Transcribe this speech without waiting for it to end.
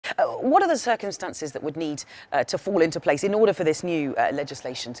What are the circumstances that would need to fall into place in order for this new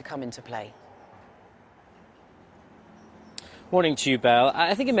legislation to come into play? Morning to you, Belle.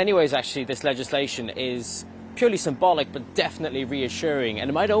 I think in many ways, actually, this legislation is purely symbolic but definitely reassuring, and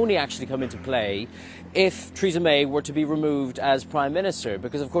it might only actually come into play if Theresa May were to be removed as Prime Minister,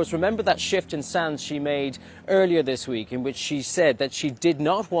 because of course remember that shift in stance she made earlier this week in which she said that she did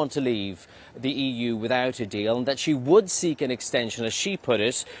not want to leave the EU without a deal and that she would seek an extension, as she put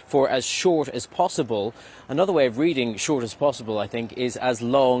it, for as short as possible. Another way of reading short as possible, I think, is as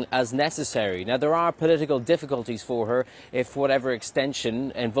long as necessary. Now, there are political difficulties for her if whatever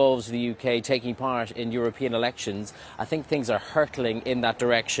extension involves the UK taking part in European elections. I think things are hurtling in that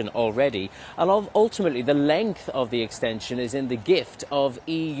direction already. And ultimately, the length of the extension is in the gift of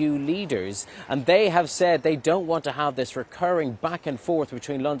EU leaders. And they have said they don't want to have this recurring back and forth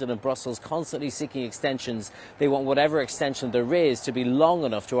between London and Brussels, constantly seeking extensions. They want whatever extension there is to be long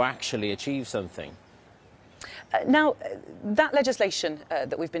enough to actually achieve something. Now, that legislation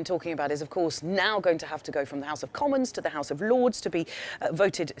that we've been talking about is, of course, now going to have to go from the House of Commons to the House of Lords to be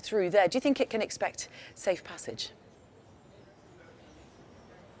voted through there. Do you think it can expect safe passage?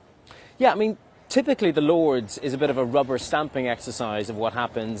 Yeah, I mean, typically the Lords is a bit of a rubber stamping exercise of what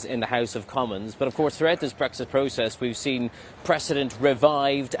happens in the House of Commons. But of course, throughout this Brexit process, we've seen precedent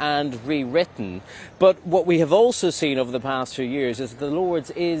revived and rewritten. But what we have also seen over the past few years is that the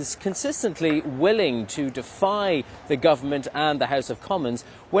Lords is consistently willing to defy the government and the House of Commons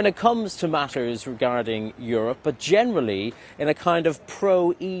when it comes to matters regarding Europe, but generally in a kind of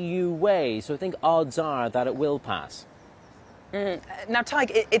pro-EU way. So I think odds are that it will pass. Now,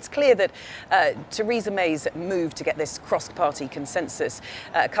 Tadhg, it's clear that Theresa May's move to get this cross-party consensus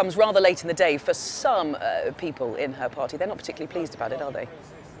comes rather late in the day for some people in her party. They're not particularly pleased about it, are they?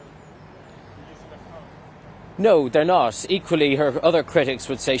 No, they're not. Equally, her other critics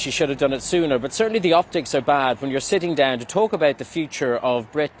would say she should have done it sooner, but certainly the optics are bad when you're sitting down to talk about the future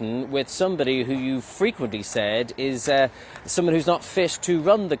of Britain with somebody who you frequently said is someone who's not fit to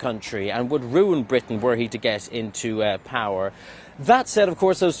run the country and would ruin Britain were he to get into power. That said, of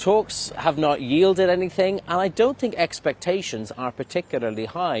course, those talks have not yielded anything, and I don't think expectations are particularly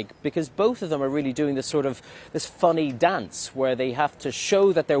high, because both of them are really doing this funny dance where they have to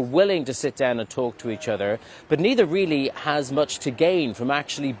show that they're willing to sit down and talk to each other, but neither really has much to gain from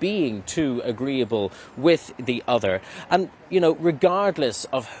actually being too agreeable with the other. And, you know, regardless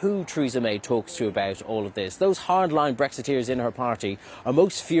of who Theresa May talks to about all of this, those hardline Brexiteers in her party are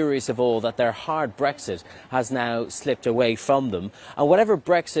most furious of all that their hard Brexit has now slipped away from them. And whatever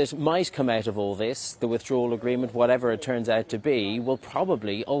Brexit might come out of all this, the withdrawal agreement, whatever it turns out to be, will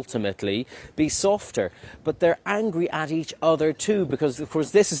probably ultimately be softer. But they're angry at each other too, because of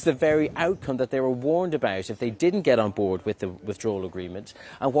course this is the very outcome that they were warned about if they didn't get on board with the withdrawal agreement.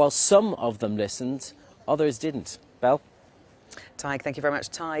 And while some of them listened, others didn't. Belle? Tadhg, thank you very much.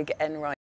 Tadhg Enright.